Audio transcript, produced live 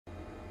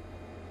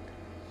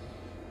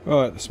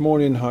Right, this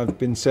morning I've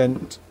been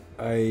sent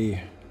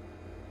a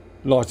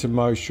light and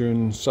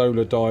motion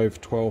Sola Dive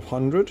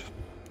 1200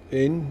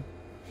 in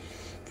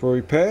for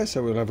repair,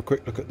 so we'll have a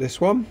quick look at this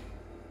one.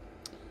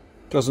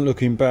 Doesn't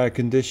look in bad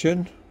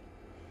condition.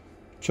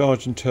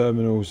 Charging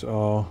terminals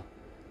are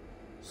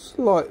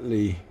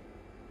slightly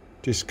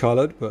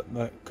discoloured, but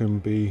that can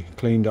be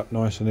cleaned up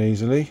nice and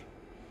easily.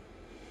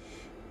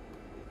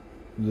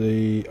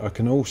 I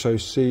can also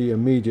see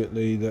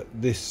immediately that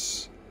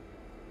this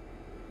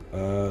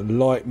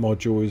light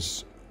module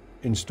is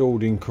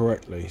installed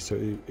incorrectly,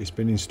 so it's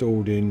been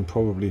installed in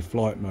probably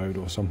flight mode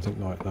or something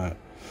like that.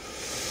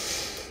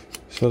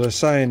 So they're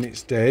saying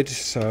it's dead,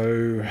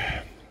 so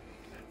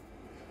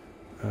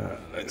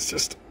let's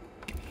just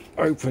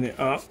open it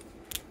up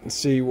and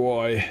see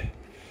why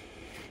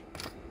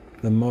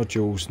the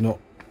module's not.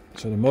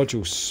 So the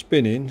module's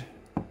spinning.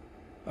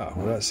 Oh,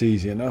 well, that's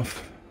easy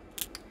enough.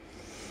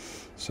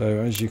 So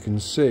as you can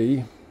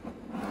see,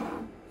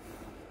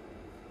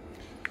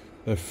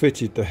 they've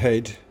fitted the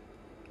head,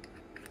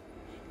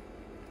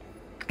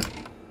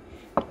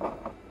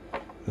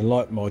 the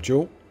light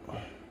module,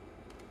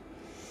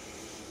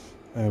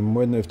 and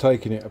when they've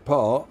taken it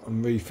apart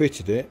and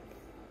refitted it,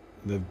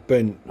 they've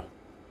bent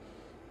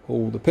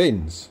all the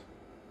pins.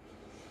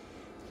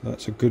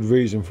 That's a good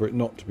reason for it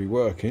not to be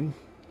working.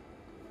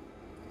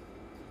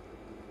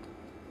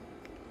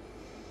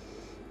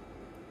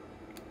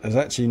 There's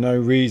actually no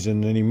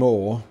reason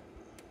anymore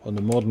on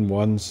the modern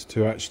ones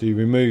to actually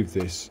remove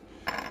this.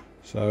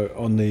 So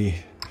on the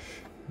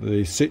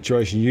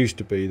situation used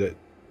to be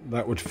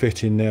that would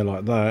fit in there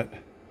like that,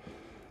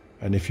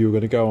 and if you were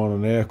going to go on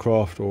an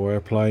aircraft or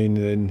airplane,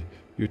 then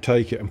you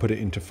take it and put it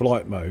into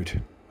flight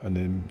mode, and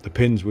then the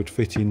pins would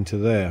fit into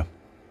there.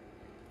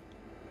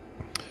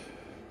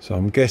 So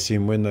I'm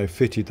guessing when they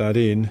fitted that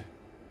in,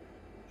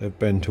 they've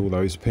bent all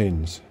those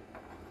pins.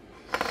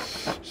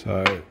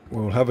 So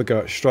we'll have a go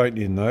at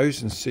straightening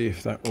those and see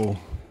if that will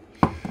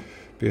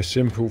be a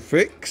simple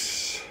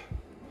fix.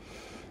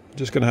 I'm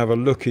just going to have a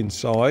look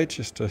inside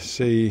just to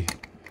see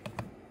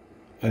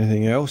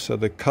anything else. So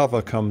the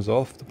cover comes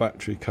off, the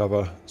battery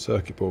cover,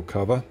 circuit board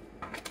cover.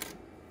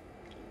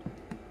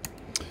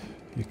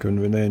 You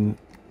can then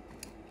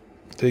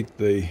dig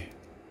the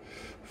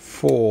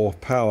 4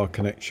 power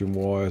connection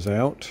wires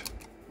out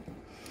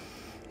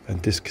and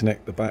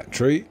disconnect the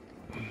battery,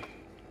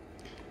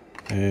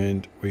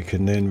 and we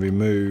can then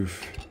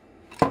remove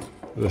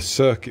the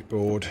circuit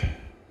board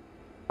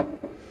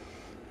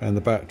and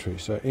the battery.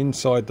 So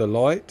inside the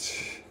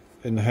light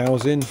in the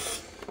housing,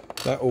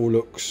 that all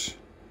looks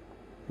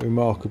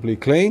remarkably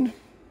clean.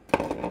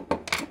 The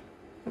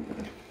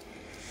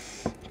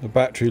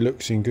battery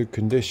looks in good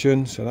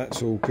condition, so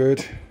that's all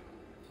good,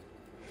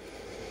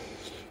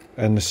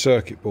 and the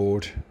circuit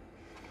board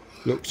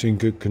looks in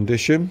good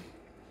condition.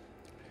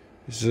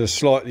 This is a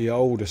slightly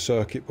older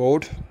circuit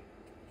board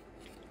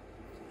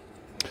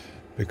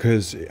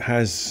because it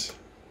has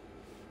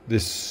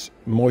this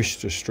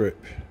moisture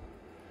strip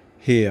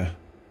here.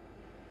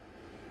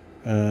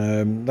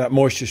 That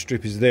moisture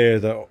strip is there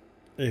that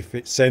if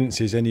it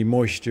senses any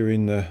moisture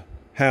in the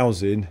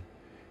housing,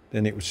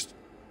 then it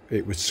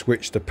would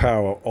switch the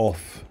power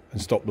off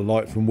and stop the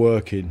light from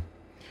working.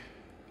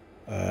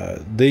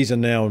 These are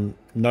now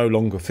no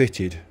longer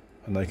fitted,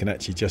 and they can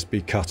actually just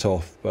be cut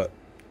off, but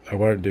I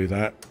won't do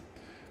that.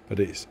 But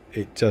it's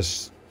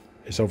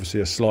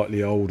obviously a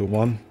slightly older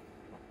one.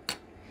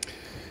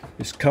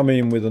 It's come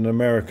in with an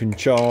American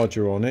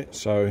charger on it,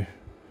 so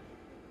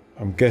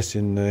I'm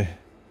guessing the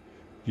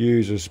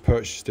users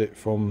purchased it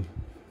from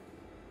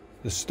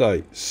the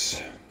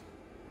States.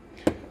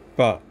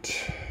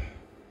 But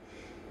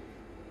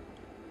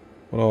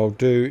what I'll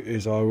do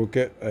is I will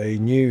get a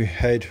new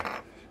head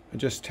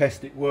and just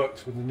test it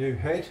works with the new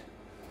head.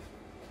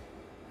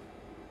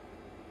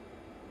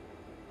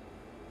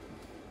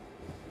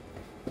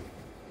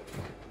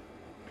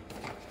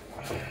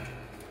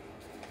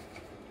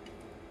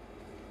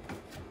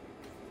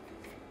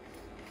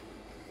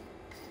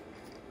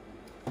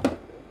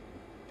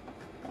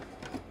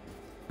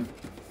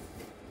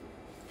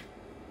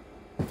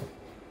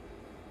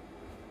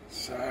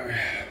 So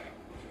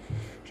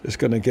just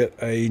going to get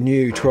a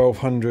new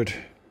 1200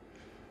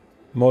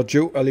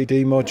 module,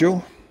 LED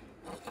module,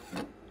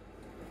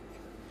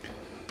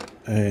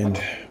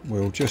 and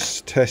we'll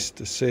just test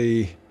to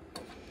see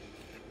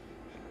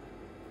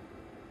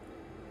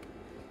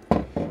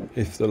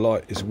if the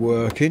light is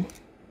working.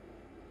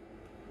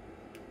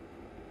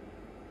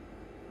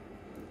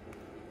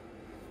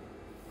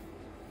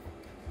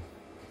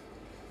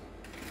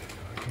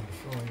 I can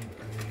find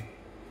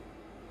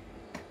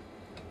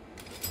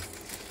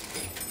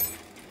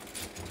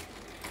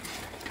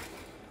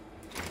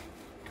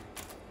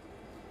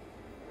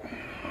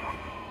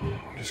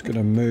I'm just going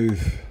to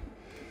move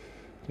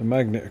the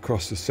magnet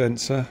across the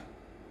sensor.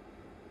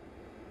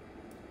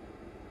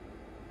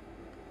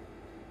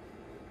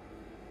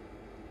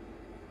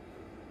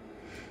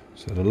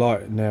 So the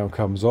light now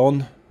comes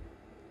on.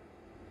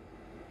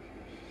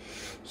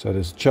 So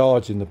there's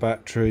charge in the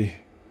battery.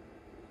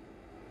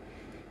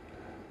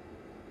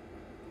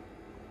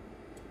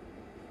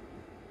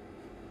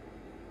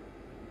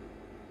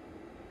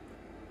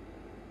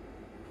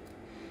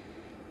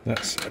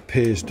 That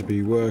appears to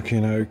be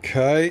working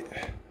okay.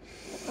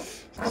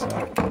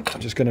 So I'm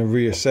just going to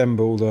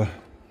reassemble the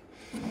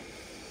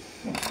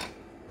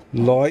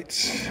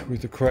lights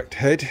with the correct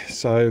head.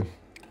 So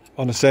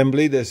on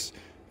assembly, if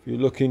you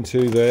look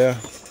into there,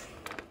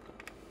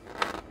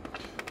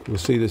 you'll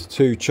see there's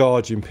 2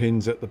 charging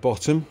pins at the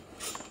bottom,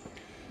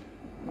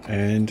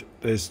 and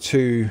there's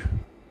 2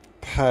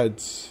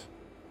 pads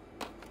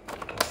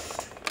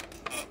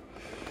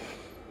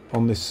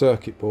on this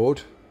circuit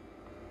board,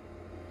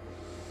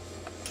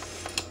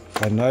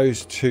 and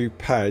those 2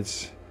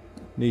 pads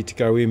need to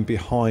go in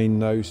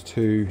behind those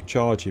 2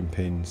 charging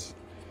pins.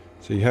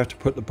 So you have to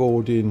put the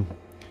board in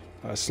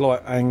at a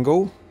slight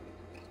angle,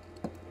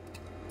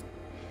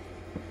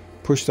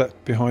 push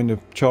that behind the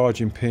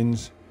charging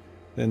pins,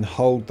 then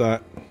hold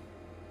that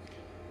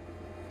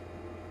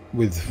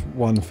with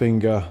one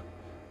finger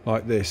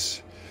like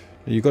this.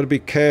 Now you've got to be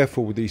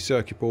careful with these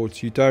circuit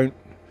boards. You don't,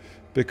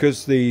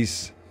 because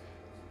these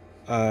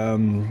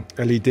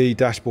LED,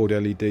 dashboard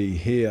LED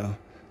here,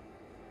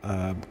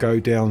 go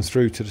down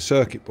through to the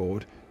circuit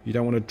board, you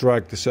don't want to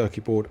drag the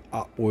circuit board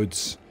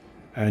upwards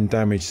and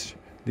damage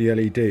the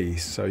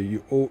LEDs. So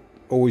you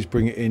always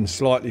bring it in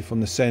slightly from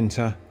the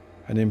center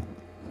and then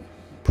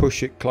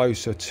push it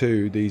closer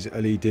to these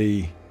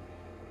LED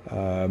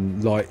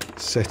light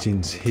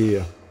settings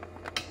here,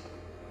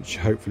 which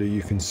hopefully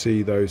you can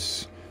see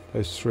those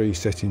 3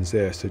 settings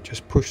there. So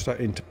just push that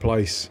into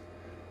place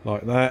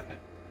like that,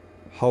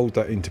 hold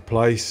that into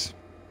place,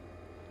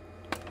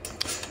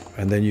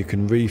 and then you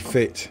can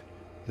refit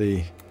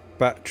the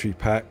battery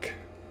pack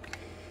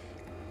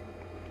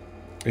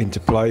into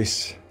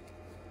place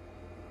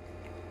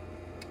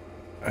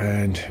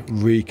and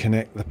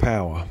reconnect the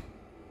power,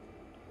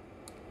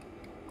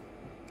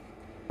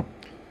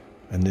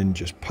 and then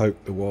just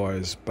poke the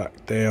wires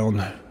back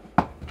down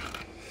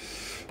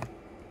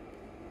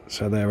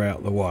so they're out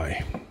of the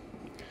way.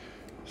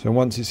 So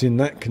once it's in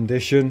that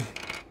condition,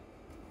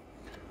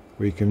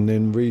 we can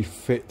then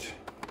refit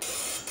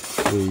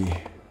the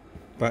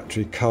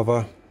battery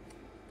cover,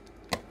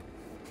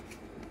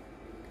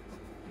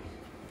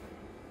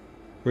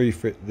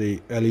 refit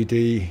the LED,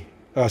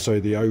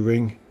 the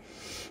O-ring.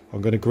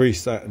 I'm going to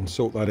grease that and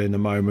sort that in a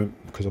moment,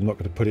 because I'm not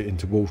going to put it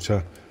into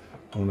water.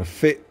 I'm going to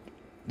fit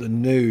the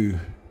new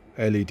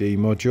LED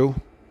module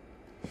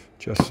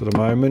just for the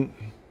moment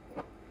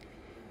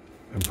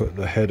and put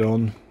the head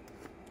on.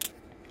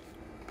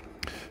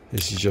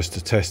 This is just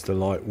to test the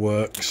light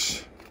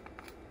works.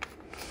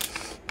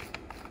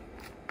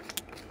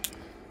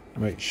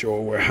 Make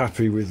sure we're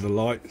happy with the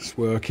lights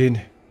working,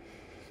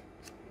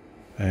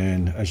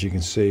 and as you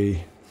can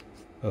see,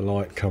 the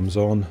light comes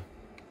on.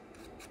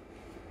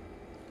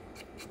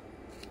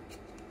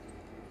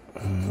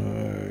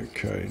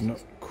 Okay,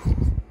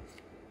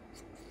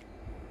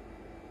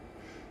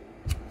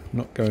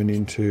 not going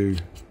into.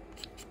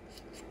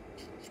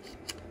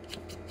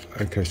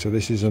 Okay, so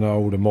this is an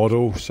older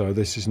model, so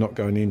this is not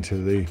going into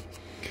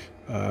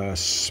the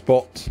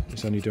spot.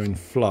 It's only doing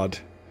flood.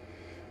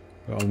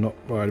 But I'm not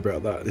worried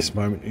about that at this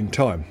moment in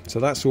time. So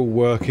that's all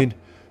working.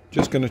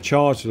 Just going to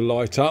charge the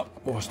light up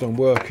whilst I'm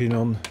working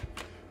on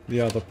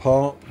the other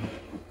part.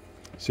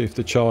 See if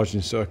the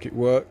charging circuit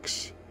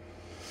works.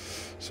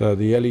 So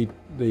the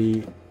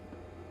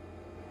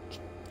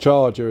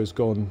charger has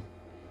gone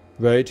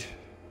red,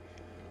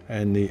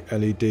 and the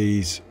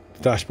LEDs,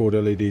 dashboard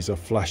LEDs, are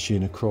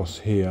flashing across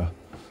here.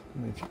 I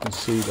don't know if you can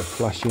see they're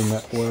flashing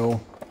that well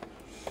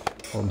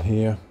on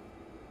here.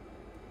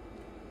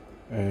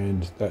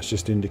 And that's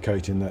just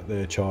indicating that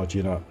they're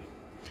charging up.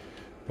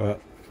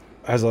 But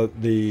as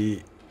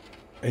the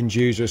end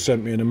user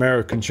sent me an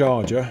American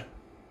charger,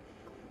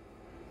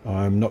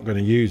 I'm not going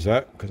to use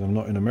that because I'm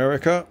not in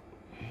America.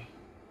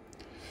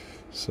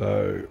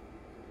 So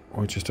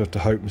I just have to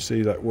hope and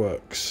see that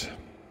works.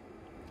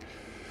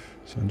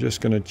 So I'm just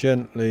going to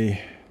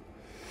gently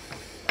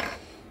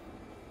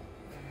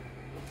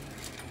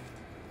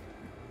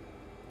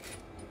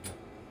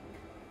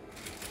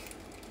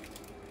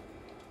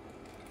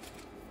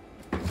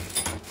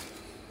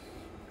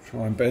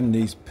try and bend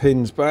these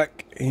pins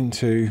back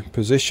into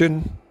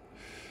position.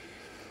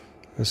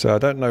 So I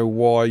don't know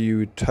why you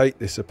would take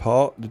this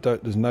apart.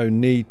 There's no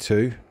need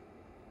to.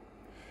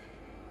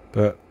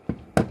 But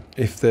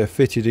if they're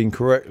fitted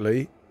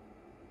incorrectly,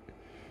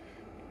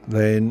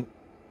 then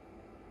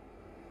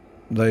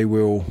they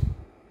will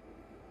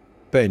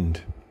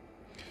bend.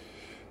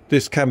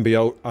 This can be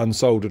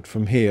unsoldered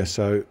from here,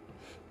 so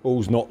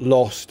all's not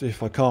lost.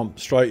 If I can't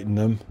straighten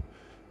them,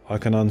 I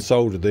can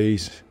unsolder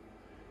these,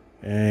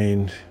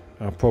 and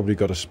I've probably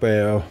got a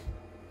spare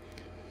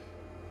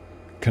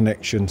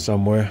connection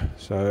somewhere,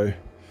 so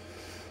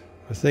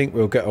I think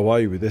we'll get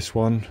away with this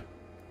one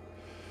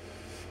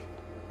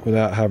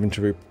without having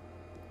to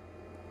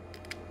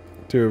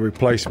do a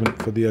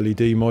replacement for the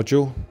LED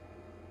module.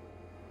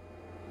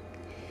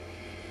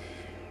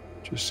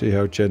 Just see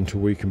how gentle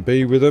we can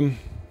be with them.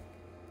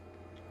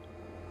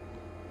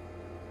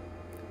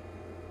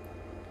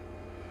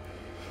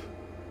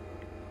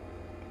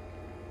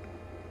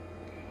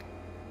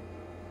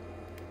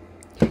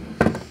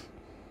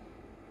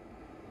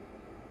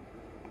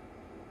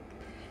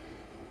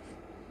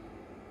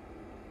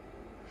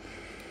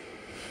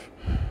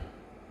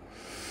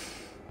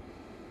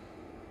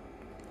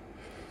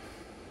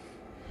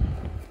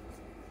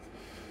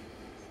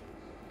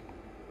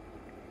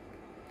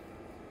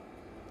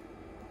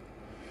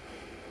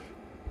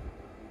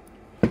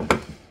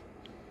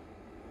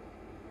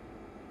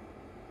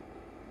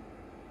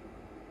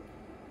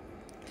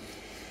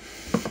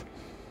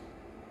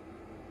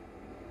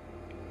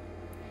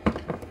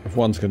 If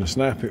one's going to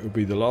snap, it would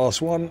be the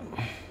last one,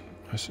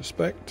 I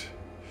suspect.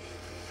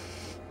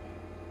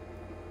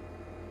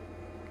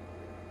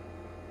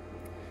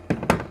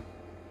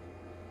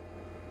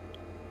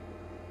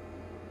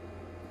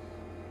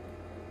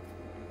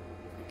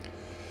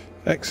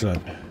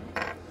 Excellent.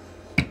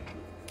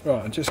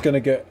 Right, I'm just going to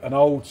get an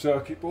old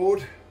circuit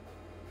board.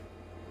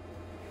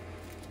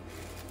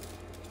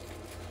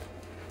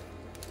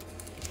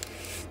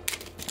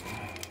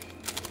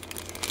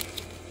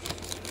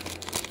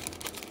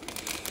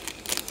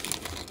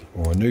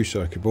 Or a new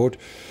circuit board.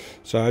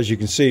 So as you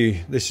can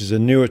see, this is a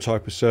newer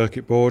type of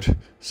circuit board,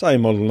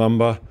 same model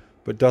number,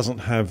 but doesn't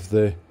have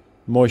the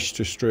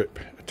moisture strip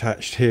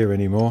attached here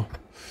anymore.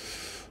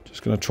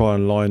 Just going to try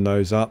and line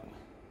those up.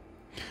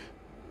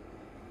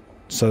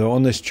 So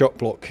on this chop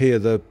block here,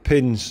 the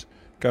pins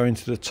go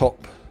into the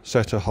top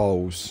set of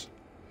holes.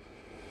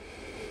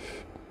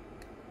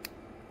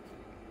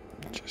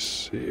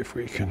 Just see if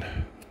we can.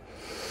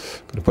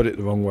 I'm going to put it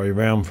the wrong way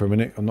around for a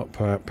minute. I'm not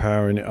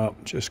powering it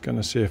up. Just going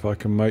to see if I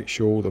can make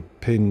sure all the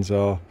pins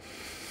are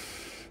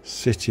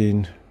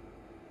sitting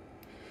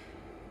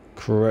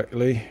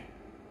correctly,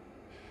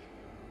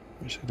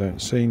 which they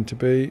don't seem to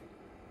be.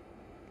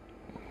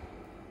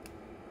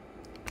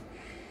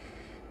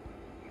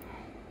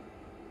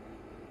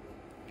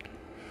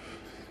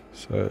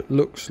 So it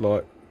looks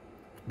like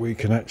we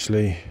can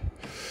actually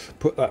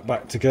put that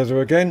back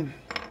together again.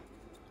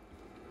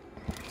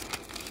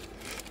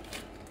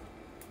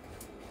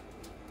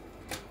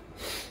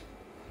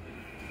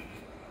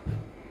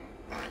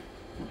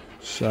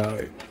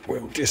 So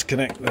we'll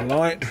disconnect the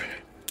light.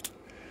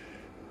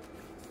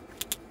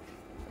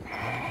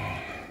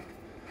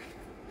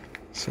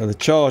 So the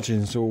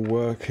charging's all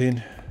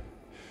working.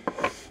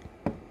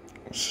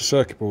 The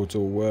circuit board's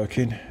all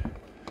working.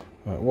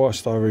 Right,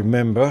 whilst I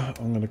remember,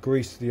 I'm going to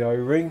grease the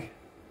O-ring.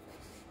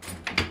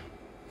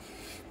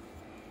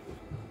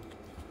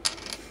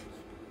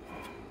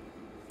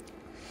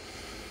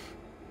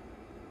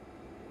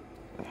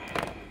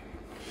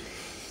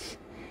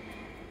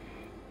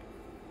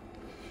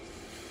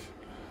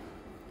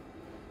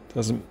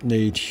 Doesn't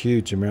need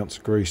huge amounts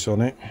of grease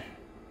on it.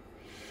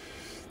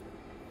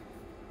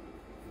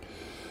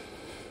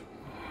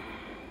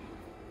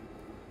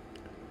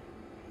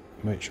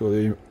 Make sure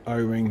the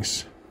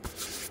O-ring's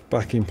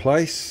back in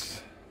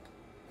place.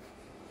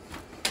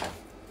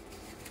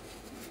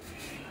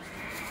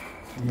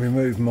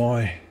 Remove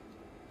my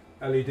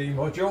LED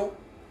module.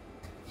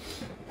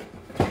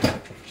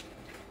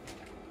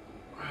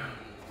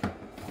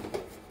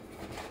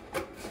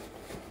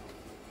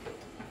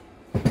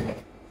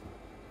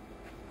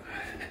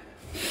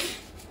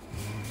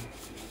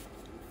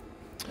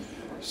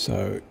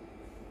 So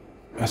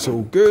that's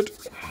all good.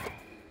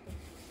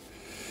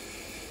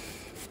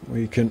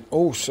 We can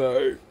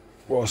also,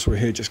 whilst we're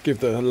here, just give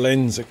the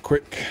lens a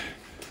quick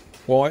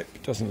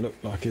wipe. Doesn't look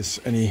like there's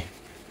any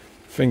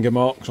finger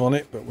marks on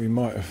it, but we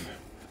might have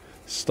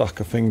stuck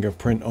a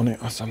fingerprint on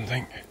it or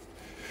something.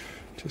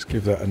 Just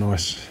give that a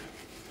nice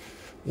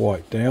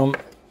wipe down.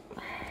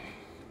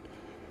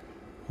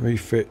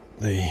 Refit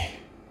the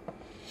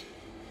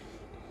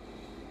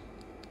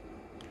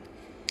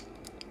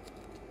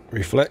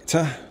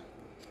reflector,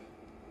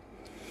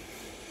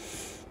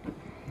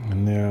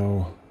 and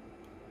now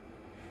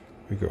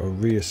we've got to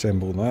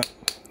reassemble that,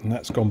 and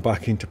that's gone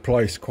back into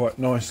place quite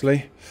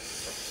nicely.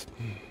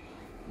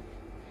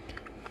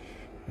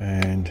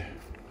 And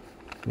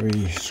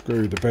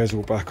re-screw the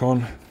bezel back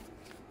on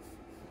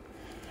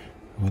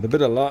with a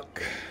bit of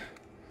luck.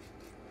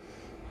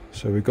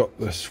 So we've got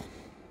this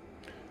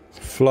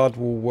flood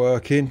wall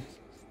working,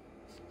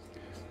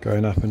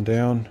 going up and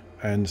down,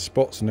 and the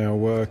spots now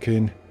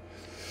working.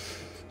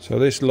 So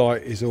this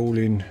light is all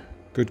in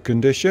good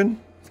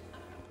condition.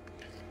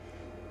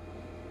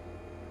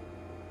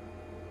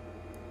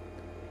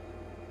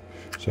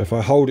 So if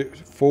I hold it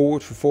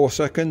forward for 4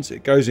 seconds,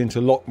 it goes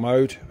into lock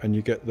mode and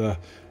you get the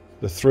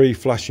 3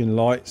 flashing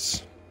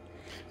lights,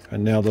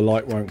 and now the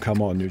light won't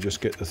come on. You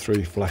just get the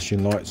 3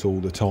 flashing lights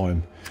all the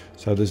time.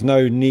 So there's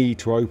no need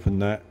to open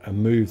that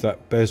and move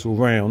that bezel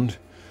round.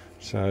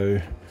 So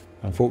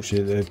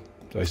unfortunately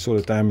they sort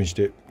of damaged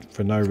it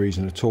for no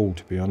reason at all,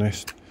 to be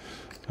honest.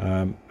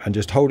 And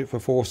just hold it for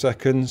 4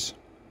 seconds,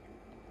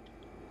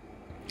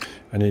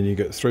 and then you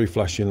get 3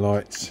 flashing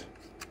lights,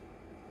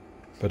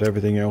 but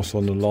everything else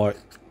on the light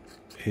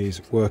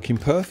is working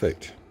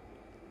perfect.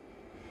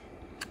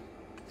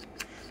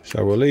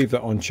 So we'll leave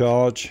that on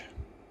charge,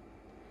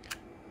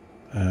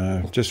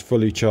 just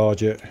fully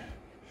charge it,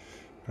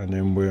 and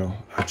then we'll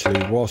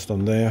actually, whilst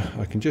I'm there,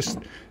 I can just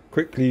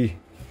quickly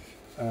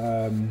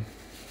clean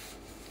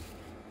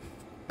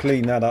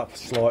that up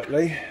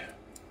slightly.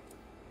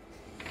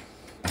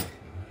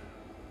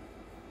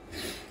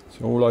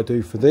 So all I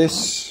do for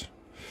this,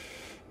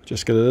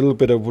 just get a little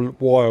bit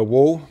of wire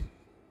wool,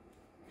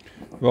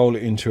 roll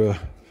it into a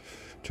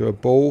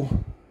ball,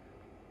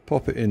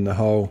 pop it in the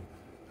hole,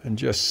 and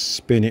just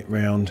spin it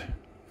round,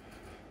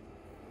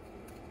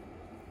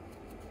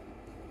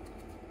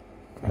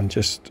 and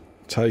just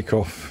take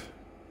off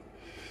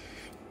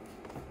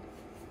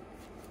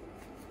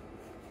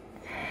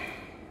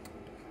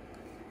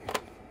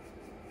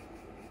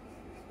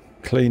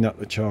clean up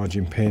the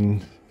charging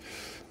pin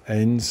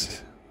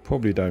ends.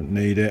 Probably don't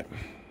need it.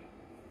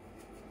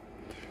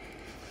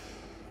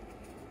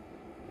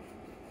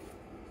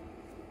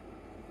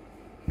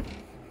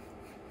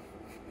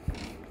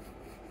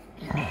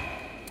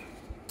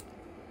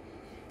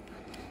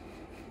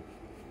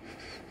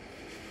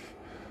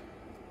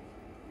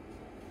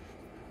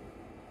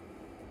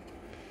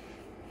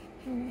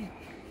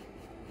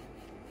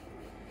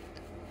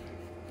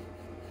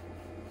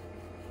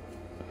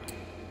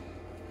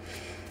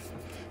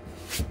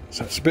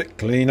 So it's a bit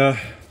cleaner.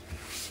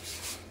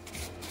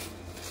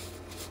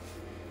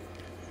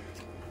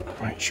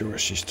 Make sure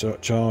she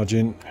starts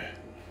charging.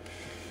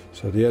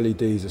 So the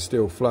LEDs are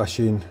still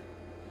flashing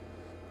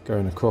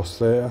going across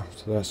there,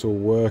 so that's all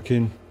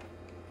working.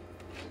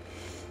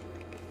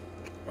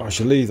 I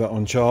shall leave that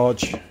on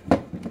charge,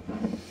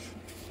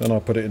 then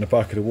I'll put it in a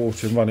bucket of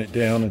water and run it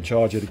down and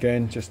charge it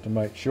again just to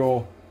make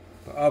sure.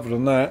 But other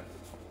than that,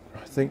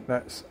 I think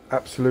that's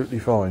absolutely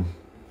fine.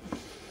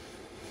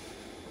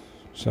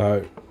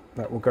 So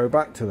that will go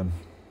back to them.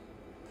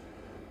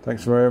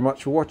 Thanks very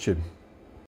much for watching.